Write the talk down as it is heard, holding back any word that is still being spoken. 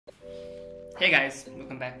Hey guys,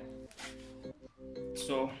 welcome back.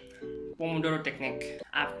 So, Pomodoro technique.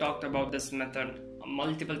 I've talked about this method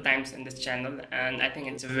multiple times in this channel, and I think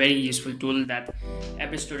it's a very useful tool that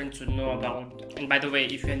every student should know about. And by the way,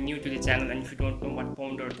 if you're new to the channel and if you don't know what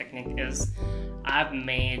Pomodoro technique is, I've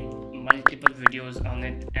made multiple videos on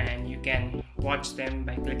it, and you can watch them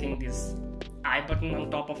by clicking this I button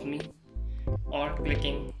on top of me or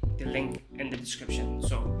clicking the link in the description.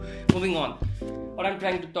 So moving on, what I'm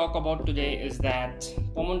trying to talk about today is that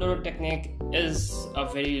Pomodoro technique is a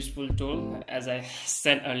very useful tool, as I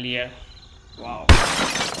said earlier. Wow.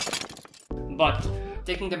 But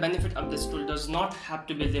taking the benefit of this tool does not have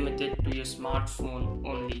to be limited to your smartphone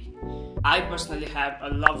only. I personally have a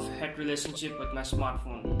love-hate relationship with my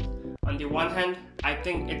smartphone. On the one hand, I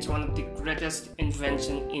think it's one of the greatest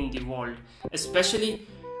inventions in the world, especially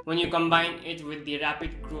when you combine it with the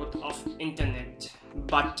rapid growth of internet.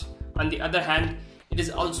 But on the other hand, it is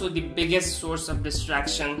also the biggest source of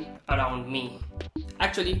distraction around me.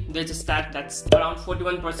 Actually, there's a stat that's around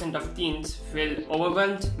 41% of teens feel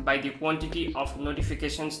overwhelmed by the quantity of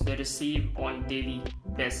notifications they receive on daily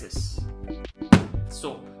basis.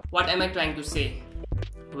 So, what am I trying to say?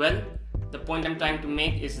 Well, the point I'm trying to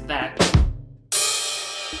make is that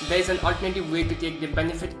there is an alternative way to take the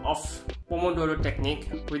benefit of Pomodoro technique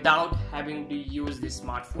without having to use the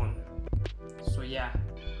smartphone. So yeah,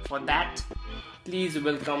 for that, please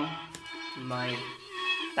welcome my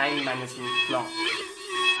time management clock.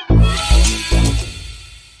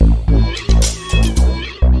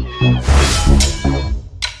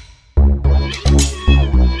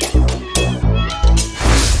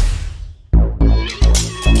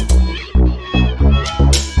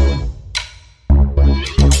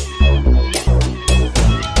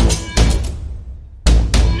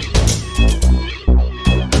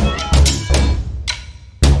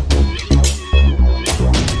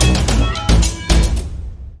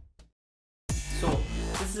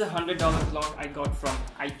 This is a $100 clock I got from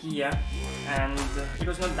IKEA, and it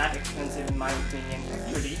was not that expensive in my opinion.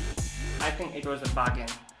 Actually, I think it was a bargain.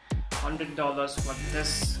 $100 for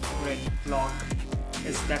this great clock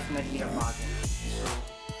is definitely a bargain. So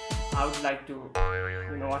I would like to,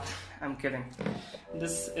 you know what, I'm kidding.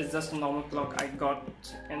 This is just a normal clock I got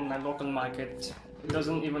in my local market. It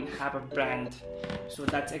doesn't even have a brand. So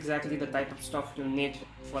that's exactly the type of stuff you need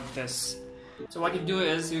for this. So what you do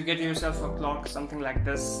is you get yourself a clock, something like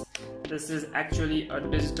this. This is actually a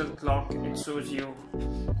digital clock. It shows you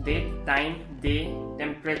date, time, day,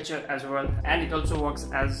 temperature as well, and it also works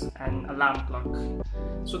as an alarm clock.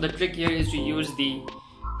 So the trick here is to use the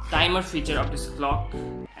timer feature of this clock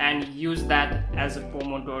and use that as a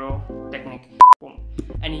Pomodoro technique,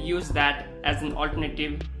 and use that as an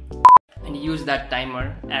alternative, and use that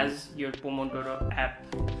timer as your Pomodoro app.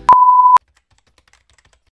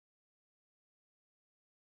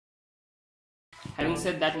 Having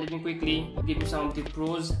said that, let me quickly give you some of the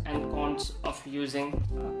pros and cons of using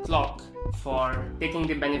a clock for taking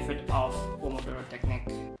the benefit of Pomodoro technique.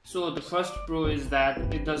 So the first pro is that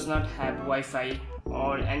it does not have Wi-Fi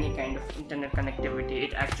or any kind of internet connectivity.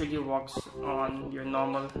 It actually works on your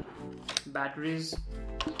normal batteries.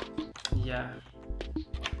 Yeah.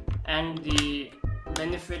 And the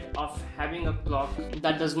benefit of having a clock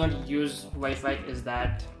that does not use Wi-Fi is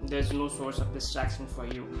that there's no source of distraction for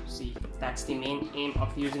you. See, that's the main aim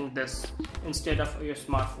of using this instead of your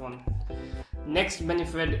smartphone. Next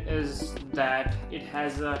benefit is that it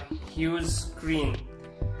has a huge screen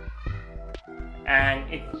and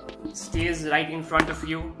it stays right in front of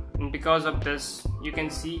you, and because of this you can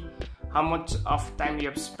see how much of time you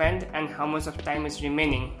have spent and how much of time is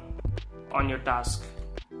remaining on your task.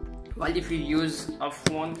 While if you use a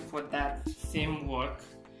phone for that same work,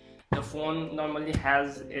 the phone normally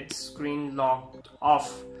has its screen locked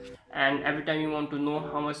off, and every time you want to know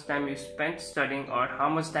how much time you spent studying or how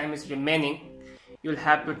much time is remaining, you'll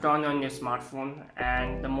have to turn on your smartphone,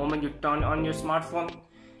 and the moment you turn on your smartphone,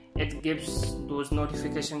 it gives those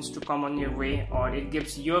notifications to come on your way, or it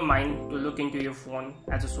gives your mind to look into your phone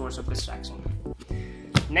as a source of distraction.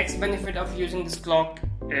 Next benefit of using this clock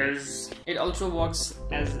is it also works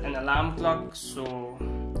as an alarm clock. So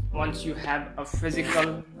once you have a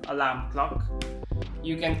physical alarm clock,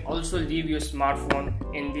 you can also leave your smartphone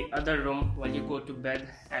in the other room while you go to bed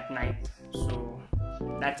at night. So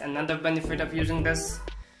that's another benefit of using this.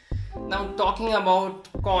 Now, talking about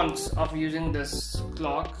cons of using this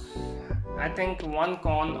clock, I think one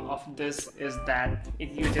con of this is that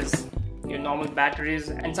it uses your normal batteries,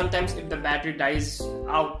 and sometimes if the battery dies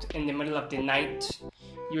out in the middle of the night,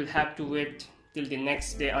 you'll have to wait till the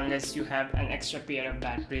next day unless you have an extra pair of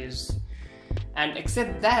batteries. And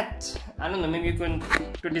except that, I don't know, maybe you can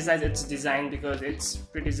criticize its design because it's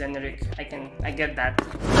pretty generic. I get that.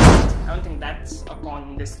 I don't think that's a con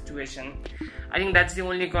in this situation. I think that's the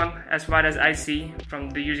only con as far as I see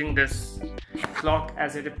from using this clock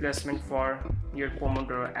as a replacement for your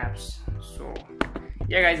Pomodoro apps. So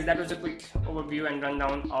yeah guys, that was a quick overview and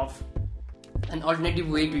rundown of an alternative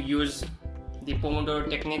way to use the Pomodoro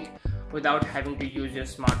technique without having to use your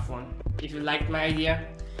smartphone. If you liked my idea,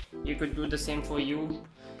 you could do the same for you.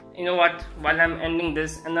 You know what, while I'm ending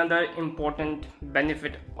this, another important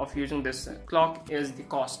benefit of using this clock is the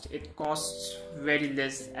cost. It costs very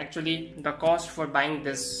less. Actually, the cost for buying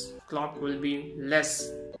this clock will be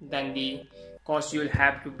less than the cost you'll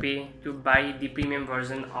have to pay to buy the premium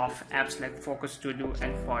version of apps like Focus Studio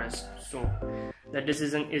and Forest. So the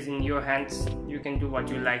decision is in your hands. You can do what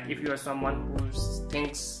you like. If you are someone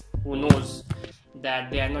who knows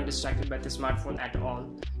that they are not distracted by the smartphone at all,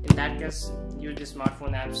 in that case, use the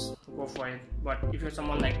smartphone apps, go for it. But if you're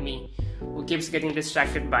someone like me who keeps getting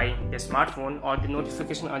distracted by the smartphone or the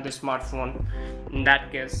notification on the smartphone, in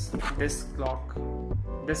that case, this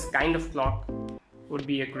kind of clock would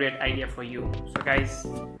be a great idea for you. So guys,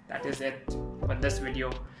 that is it for this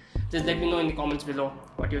video. Just let me know in the comments below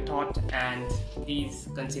what you thought, and please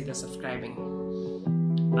consider subscribing.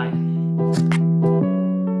 Bye.